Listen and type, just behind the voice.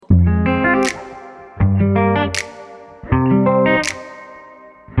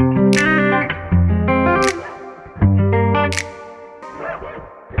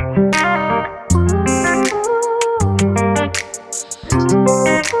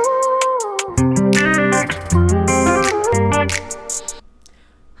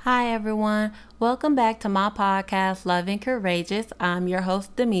welcome back to my podcast, Love and Courageous. I'm your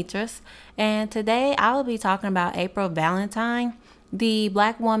host, Demetris, and today I will be talking about April Valentine, the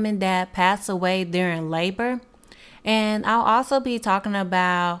Black woman that passed away during labor. And I'll also be talking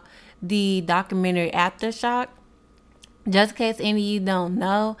about the documentary Aftershock. Just in case any of you don't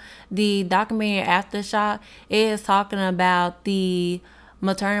know, the documentary Aftershock is talking about the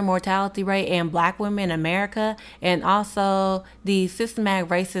maternal mortality rate in Black women in America and also the systematic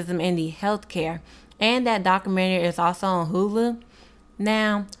racism in the healthcare. And that documentary is also on Hulu.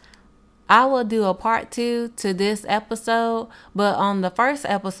 Now, I will do a part 2 to this episode, but on the first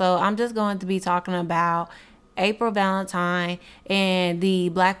episode, I'm just going to be talking about April Valentine and the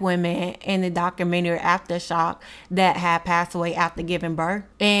Black women in the documentary Aftershock that had passed away after giving birth.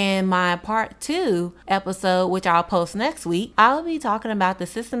 In my part 2 episode, which I'll post next week, I'll be talking about the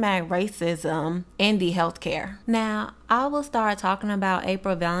systematic racism in the healthcare. Now, I will start talking about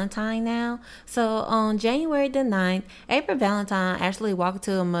April Valentine now. So on January the 9th, April Valentine actually walked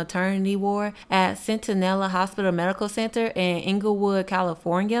to a maternity ward at Centinela Hospital Medical Center in Inglewood,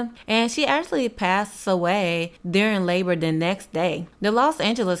 California. And she actually passed away during labor the next day. The Los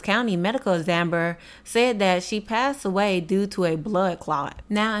Angeles County medical examiner said that she passed away due to a blood clot.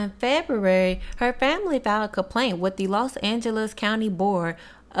 Now in February, her family filed a complaint with the Los Angeles County Board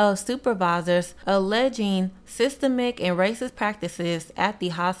of Supervisors alleging systemic and racist practices at the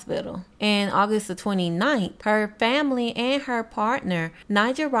hospital. In August the 29th, her family and her partner,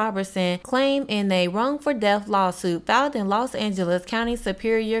 Nigel Robertson, claimed in a wrongful death lawsuit filed in Los Angeles County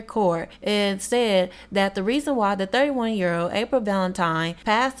Superior Court and said that the reason why the 31-year-old April Valentine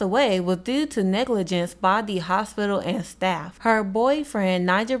passed away was due to negligence by the hospital and staff. Her boyfriend,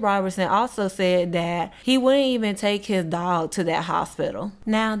 Nigel Robertson, also said that he wouldn't even take his dog to that hospital.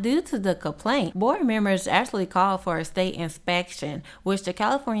 Now, due to the complaint, board members actually called for a state inspection, which the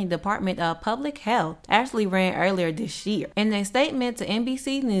California Department of Public Health actually ran earlier this year. In a statement to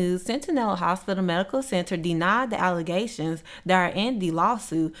NBC News, Centinela Hospital Medical Center denied the allegations that are in the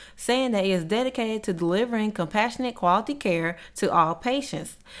lawsuit, saying that it is dedicated to delivering compassionate quality care to all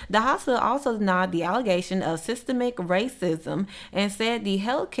patients. The hospital also denied the allegation of systemic racism and said the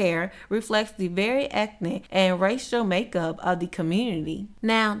healthcare reflects the very ethnic and racial makeup of the community.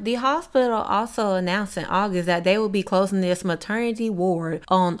 Now, the hospital also announced in August that they will be closing this maternity ward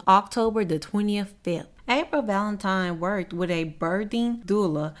on October the 25th. April Valentine worked with a birthing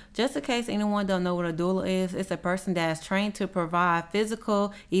doula. Just in case anyone don't know what a doula is, it's a person that is trained to provide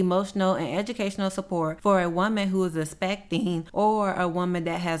physical, emotional, and educational support for a woman who is expecting or a woman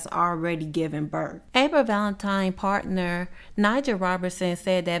that has already given birth. April Valentine partner Nigel Robertson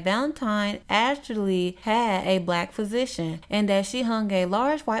said that Valentine actually had a Black physician and that she hung a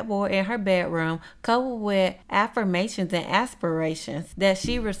large whiteboard in her bedroom covered with affirmations and aspirations that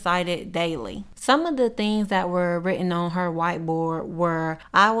she recited daily. Some of the things that were written on her whiteboard were,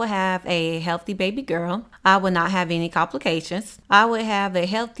 I will have a healthy baby girl. I will not have any complications. I would have a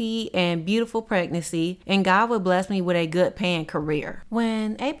healthy and beautiful pregnancy, and God would bless me with a good paying career.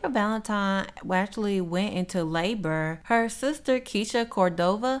 When April Valentine actually went into labor, her sister Keisha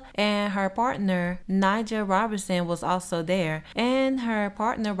Cordova and her partner Nigel Robertson was also there. And her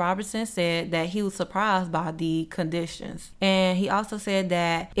partner Robertson said that he was surprised by the conditions. And he also said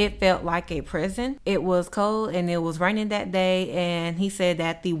that it felt like a prison. It was cold and it was raining that day, and he said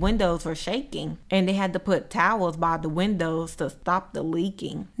that the windows were shaking and they had to put towels by the windows to stop the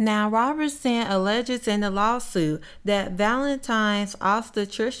leaking. Now, Robertson alleges in the lawsuit that Valentine's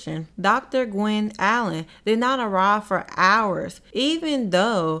obstetrician, Dr. Gwen Allen, did not arrive for hours, even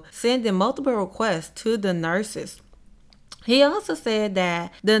though sending multiple requests to the nurses. He also said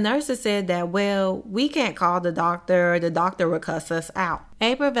that the nurses said that, well, we can't call the doctor will cuss us out.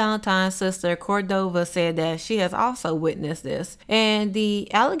 April Valentine's sister Cordova said that she has also witnessed this. And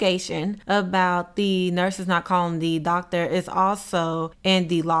the allegation about the nurses not calling the doctor is also in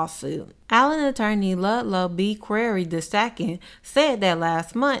the lawsuit. Allen attorney Ludlow B. Query II said that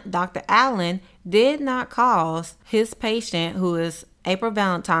last month, Dr. Allen did not cause his patient, who is April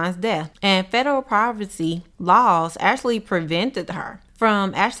Valentine's death, and federal privacy laws actually prevented her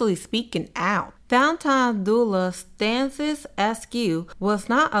from actually speaking out. Valentine's doula Stancis Askew was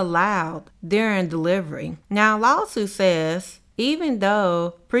not allowed during delivery. Now, lawsuit says even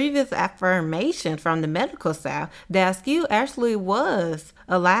though previous affirmations from the medical staff that Askew actually was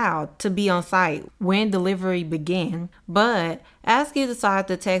allowed to be on site when delivery began, but Askew decided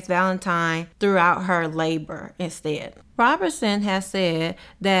to text Valentine throughout her labor instead. Robertson has said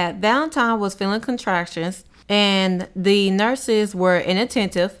that Valentine was feeling contractions and the nurses were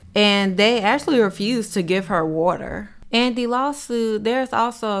inattentive and they actually refused to give her water. In the lawsuit, there's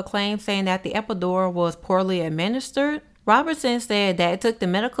also a claim saying that the epidural was poorly administered. Robertson said that it took the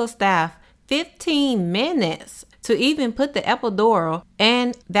medical staff 15 minutes to even put the epidural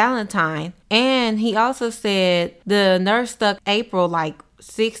in Valentine. And he also said the nurse stuck April like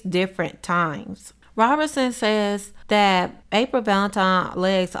 6 different times. Robertson says that April Valentine's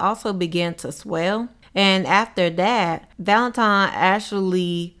legs also began to swell. And after that, Valentine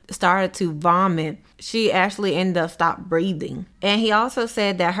actually started to vomit. She actually ended up stopped breathing. And he also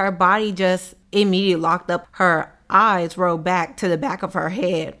said that her body just immediately locked up. Her eyes rolled back to the back of her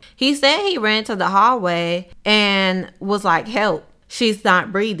head. He said he ran to the hallway and was like, "Help, she's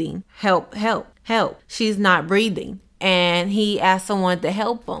not breathing. Help, help, help, she's not breathing." And he asked someone to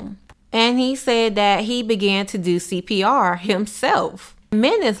help him. And he said that he began to do CPR himself.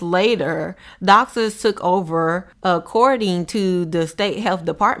 Minutes later, doctors took over according to the state health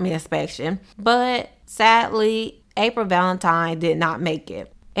department inspection, but sadly, April Valentine did not make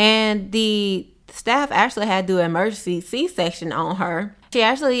it. And the staff actually had to do an emergency C-section on her. She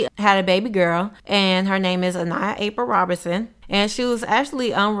actually had a baby girl, and her name is Anaya April Robertson. And she was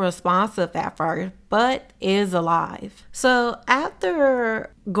actually unresponsive at first, but is alive. So after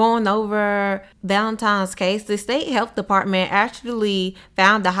going over Valentine's case, the state health department actually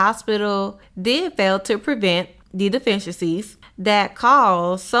found the hospital did fail to prevent the deficiencies that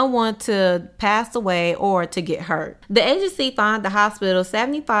caused someone to pass away or to get hurt. The agency fined the hospital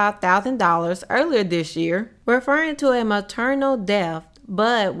 $75,000 earlier this year, referring to a maternal death,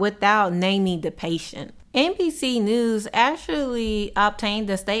 but without naming the patient. NBC News actually obtained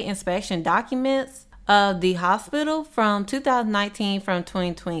the state inspection documents of the hospital from 2019 from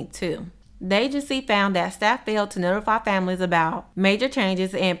 2022. The agency found that staff failed to notify families about major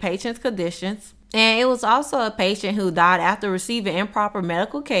changes in patients' conditions, and it was also a patient who died after receiving improper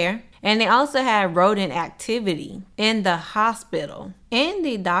medical care. And they also had rodent activity in the hospital. In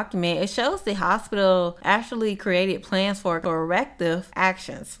the document, it shows the hospital actually created plans for corrective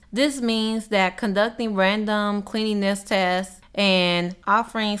actions. This means that conducting random cleanliness tests and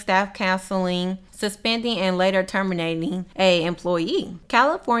offering staff counseling, suspending and later terminating an employee.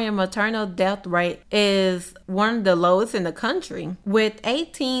 California maternal death rate is one of the lowest in the country, with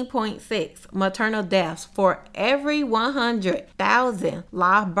 18.6 maternal deaths for every 100,000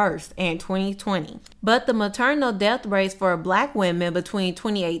 live births in 2020. But the maternal death rates for Black women between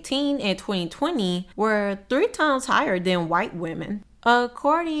 2018 and 2020 were 3 times higher than white women.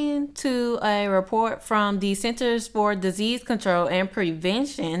 According to a report from the Centers for Disease Control and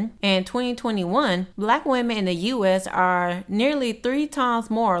Prevention in 2021, Black women in the U.S. are nearly 3 times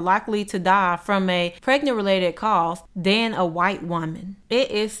more likely to die from a pregnant-related cause than a white woman.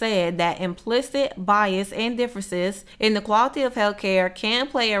 It is said that implicit bias and differences in the quality of healthcare can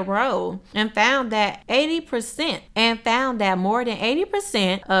play a role, and found that more than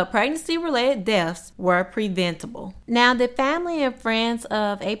 80% of pregnancy-related deaths were preventable. Now, the family and friends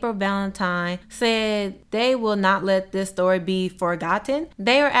of April Valentine said they will not let this story be forgotten.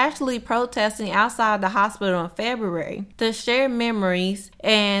 They are actually protesting outside the hospital in February to share memories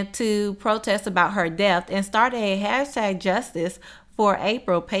and to protest about her death, and started a hashtag justice for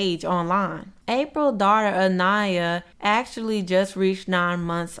April page online. April's daughter Anaya actually just reached 9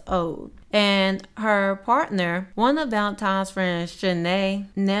 months old, and her partner, one of Valentine's friends, Shanae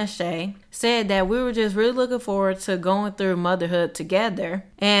Neshe, said that we were just really looking forward to going through motherhood together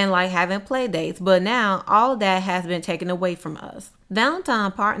and like having play dates, but now all of that has been taken away from us.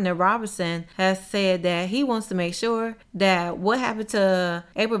 Valentine's partner Robertson has said that he wants to make sure that what happened to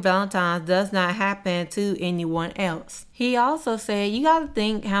April Valentine does not happen to anyone else. He also said you got to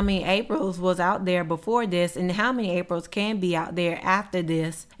think how many Aprils was out there before this and how many Aprils can be out there after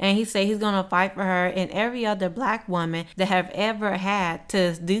this. And he said he's going to fight for her and every other Black woman that have ever had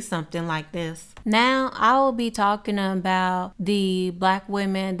to do something like this. Now, I will be talking about the Black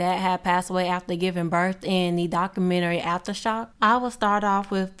women that had passed away after giving birth in the documentary Aftershock. I will start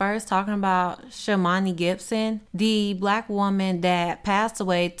off with first talking about Shamani Gibson, the Black woman that passed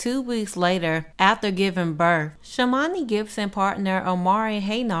away 2 weeks later after giving birth. Shamani Gibson partner Omari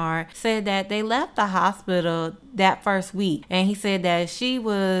Haynard said that they left the hospital that first week, and he said that she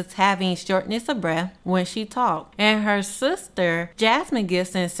was having shortness of breath when she talked. And her sister Jasmine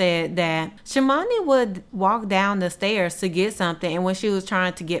Gibson said that Shamani would walk down the stairs to get something, and when she was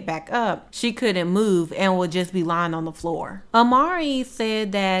trying to get back up, she couldn't move and would just be lying on the floor. Omari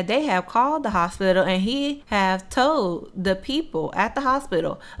said that they have called the hospital and he have told the people at the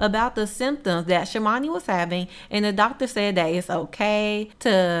hospital about the symptoms that Shamani was having, and the doctor said that it's okay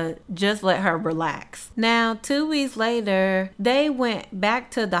to just let her relax. Now, 2 2 weeks later, they went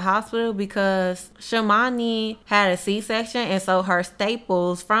back to the hospital because Shamani had a C-section, and so her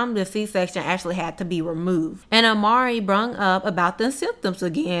staples from the C-section actually had to be removed. And Amari brung up about the symptoms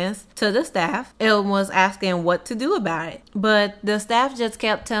again to the staff and was asking what to do about it. But the staff just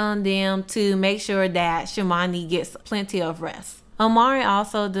kept telling them to make sure that Shamani gets plenty of rest. Amari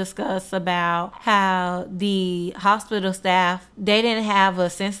also discussed about how the hospital staff, they didn't have a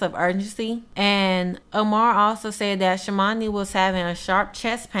sense of urgency. And Amari also said that Shamani was having a sharp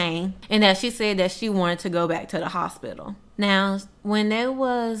chest pain and that she said that she wanted to go back to the hospital. Now, when they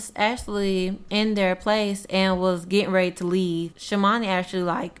was actually in their place and was getting ready to leave, Shamani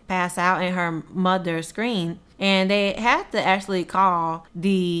actually passed out and her mother screamed. And they had to actually call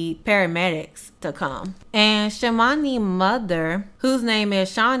the paramedics to come. And Shamani's mother, whose name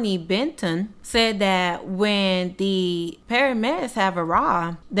is Shawnee Benton, said that when the paramedics have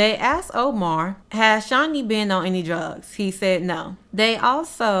arrived, they asked Omar, has Shawnee been on any drugs? He said no. They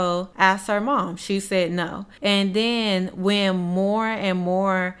also asked her mom. She said no. And then when more and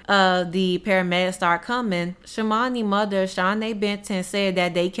more of the paramedics start coming, Shamani's mother, Shawnee Benton, said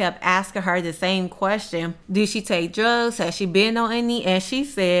that they kept asking her the same question. Did she take drugs? Has she been on any? And she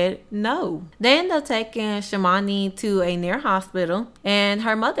said no. They ended up taking Shamani to a near hospital, and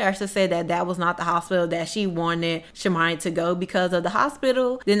her mother actually said that that was not the hospital that she wanted Shamani to go because of the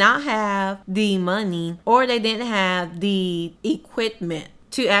hospital did not have the money or they didn't have the equipment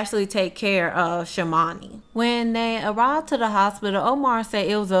to actually take care of Shamani. When they arrived to the hospital, Omar said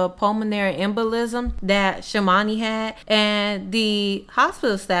it was a pulmonary embolism that Shamani had, and the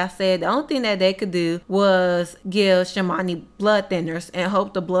hospital staff said the only thing that they could do was give Shamani blood thinners and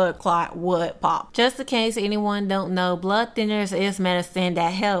hope the blood clot would pop. Just in case anyone don't know, blood thinners is medicine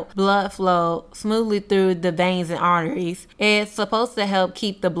that help blood flow smoothly through the veins and arteries. It's supposed to help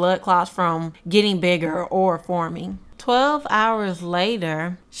keep the blood clots from getting bigger or forming. 12 hours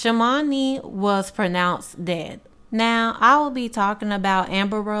later, Shamani was pronounced dead. Now, I will be talking about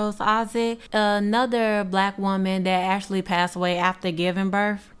Amber Rose Isaac, another black woman that actually passed away after giving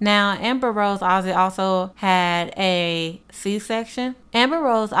birth. Now, Amber Rose Isaac also had a C-section. Amber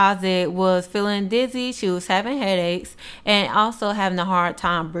Rose Isaac was feeling dizzy, she was having headaches, and also having a hard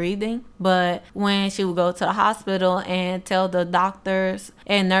time breathing. But when she would go to the hospital and tell the doctors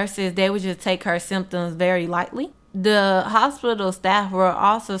and nurses, they would just take her symptoms very lightly. The hospital staff were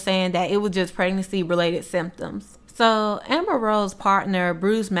also saying that it was just pregnancy-related symptoms. So Amber Rose's partner,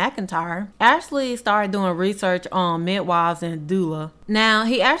 Bruce McIntyre, actually started doing research on midwives and doula. Now,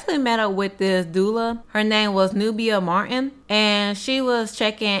 he actually met up with this doula. Her name was Nubia Martin, and she was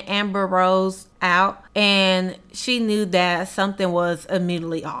checking Amber Rose out, and she knew that something was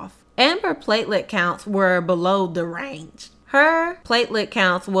immediately off. Amber platelet counts were below the range. Her platelet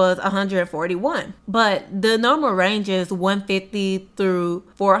counts was 141, but the normal range is 150 through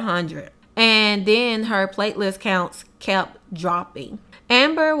 400. And then her platelet counts kept dropping.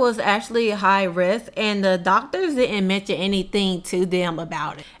 Amber was actually high risk, and the doctors didn't mention anything to them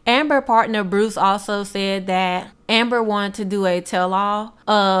about it. Amber partner Bruce also said that Amber wanted to do a tell-all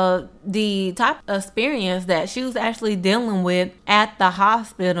of the type of experience that she was actually dealing with at the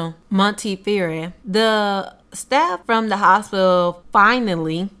hospital, Montefiore. The staff from the hospital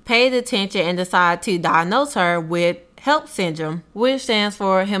finally paid attention and decided to diagnose her with HELP syndrome, which stands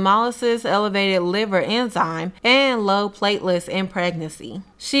for hemolysis elevated liver enzyme and low platelets in pregnancy.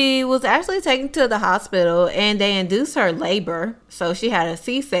 She was actually taken to the hospital and they induced her labor, so she had a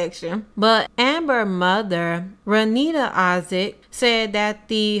C-section. But Amber's mother, Renita Isaac, said that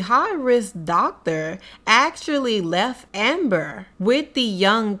the high-risk doctor actually left Amber with the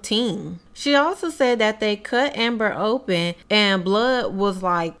young teen. She also said that they cut Amber open and blood was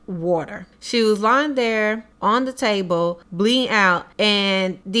like water. She was lying there on the table, bleeding out,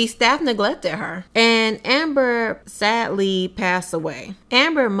 and the staff neglected her. And Amber sadly passed away.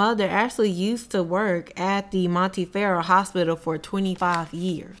 Amber's mother actually used to work at the Montefiore Hospital for 25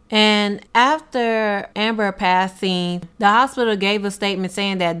 years. And after Amber passing, the hospital gave a statement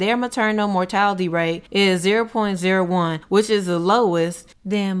saying that their maternal mortality rate is 0.01, which is the lowest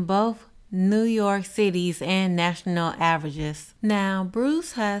than both New York City's and national averages. Now,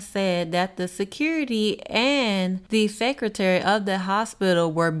 Bruce has said that the security and the secretary of the hospital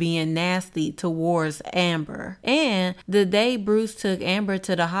were being nasty towards Amber. And the day Bruce took Amber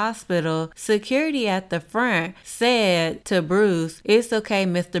to the hospital, security at the front said to Bruce, "It's okay,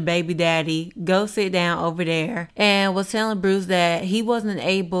 Mr. Baby Daddy, go sit down over there," and was telling Bruce that he wasn't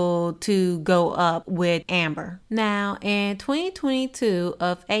able to go up with Amber. Now, in 2022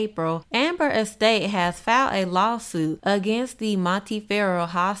 of April, Amber Estate has filed a lawsuit against the the Montefiore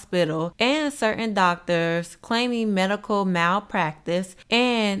Hospital and certain doctors claiming medical malpractice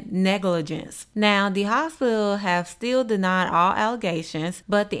and negligence. Now, the hospital have still denied all allegations,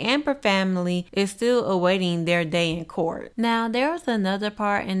 but the Amber family is still awaiting their day in court. Now, there was another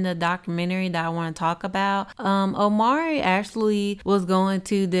part in the documentary that I want to talk about. Omari actually was going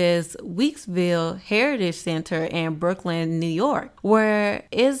to this Weeksville Heritage Center in Brooklyn, New York, where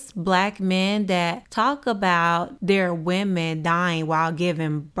it's black men that talk about their women dying while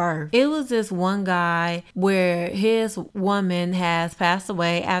giving birth. It was this one guy where his woman has passed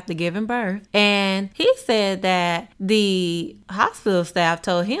away after giving birth, and he said that the hospital staff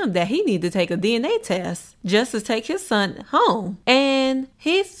told him that he needed to take a DNA test just to take his son home. And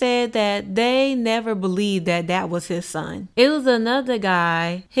he said that they never believed that that was his son. It was another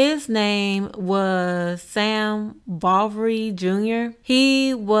guy. His name was Sam Bovary Jr.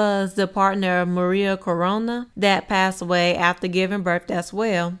 He was the partner of Maria Corona that passed away after giving birth as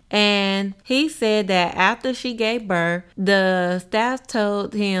well. And he said that after she gave birth, the staff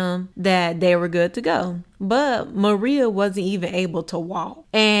told him that they were good to go. But Maria wasn't even able to walk.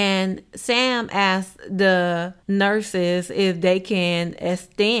 And Sam asked the nurses if they can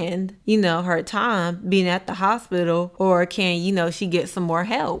extend, her time being at the hospital, or can, she get some more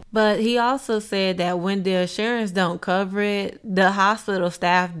help. But he also said that when the insurance don't cover it, the hospital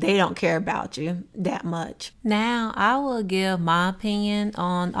staff, they don't care about you that much. Now, I will give my opinion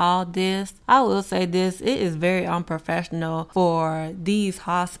on all this. I will say this, it is very unprofessional for these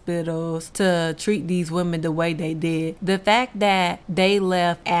hospitals to treat these women the way they did. The fact that they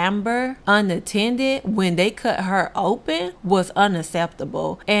left Amber unattended when they cut her open was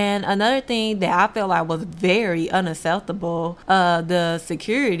unacceptable. And another thing that I felt like was very unacceptable, the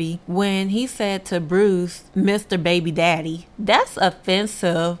security, when he said to Bruce, Mr. Baby Daddy. That's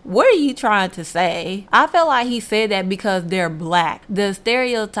offensive. What are you trying to say? I feel like he said that because they're black. The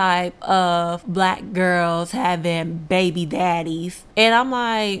stereotype of black girls having baby daddies. And I'm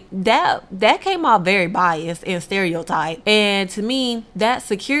like, that came off very biased and stereotype. And to me, that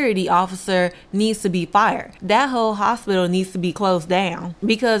security officer needs to be fired. That whole hospital needs to be closed down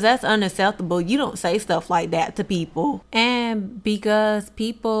because that's unacceptable. You don't say stuff like that to people. And because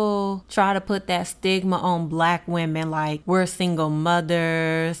people try to put that stigma on black women, like we're single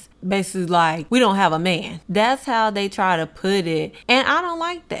mothers, basically like we don't have a man. That's how they try to put it. And I don't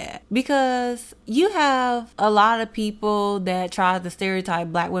like that because you have a lot of people that try to stereotype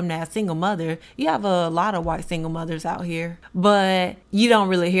black women as single mothers. You have a lot of white single mothers out here, but you don't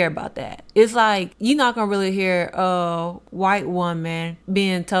really hear about that. It's like you're not gonna really hear a white woman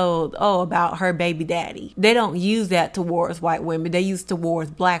being told, about her baby daddy. They don't use that towards white women. They use towards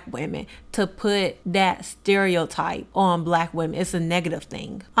black women to put that stereotype on black women. It's a negative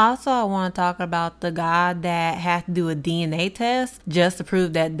thing. Also, I want to talk about the guy that had to do a DNA test just to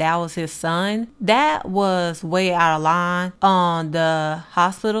prove that that was his son. That was way out of line on the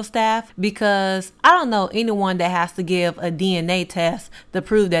hospital staff because I don't know anyone that has to give a DNA test to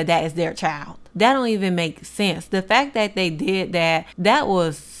prove that that is their child. That don't even make sense. The fact that they did that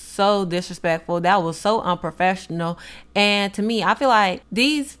was so disrespectful. That was so unprofessional. And to me, I feel like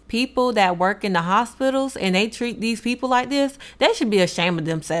these people that work in the hospitals and they treat these people like this, they should be ashamed of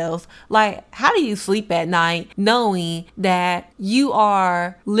themselves. Like, how do you sleep at night knowing that you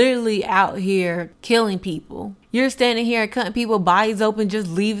are literally out here killing people? You're standing here cutting people's bodies open, just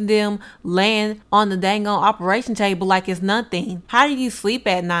leaving them laying on the dang on operation table like it's nothing. How do you sleep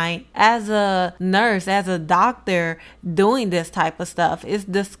at night as a nurse, as a doctor, doing this type of stuff? It's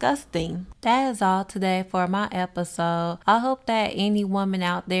disgusting. That is all today for my episode. I hope that any woman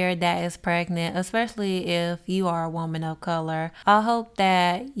out there that is pregnant, especially if you are a woman of color, I hope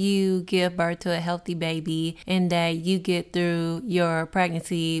that you give birth to a healthy baby and that you get through your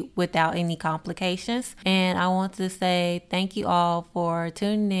pregnancy without any complications. And I want to say thank you all for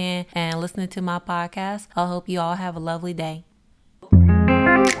tuning in and listening to my podcast. I hope you all have a lovely day.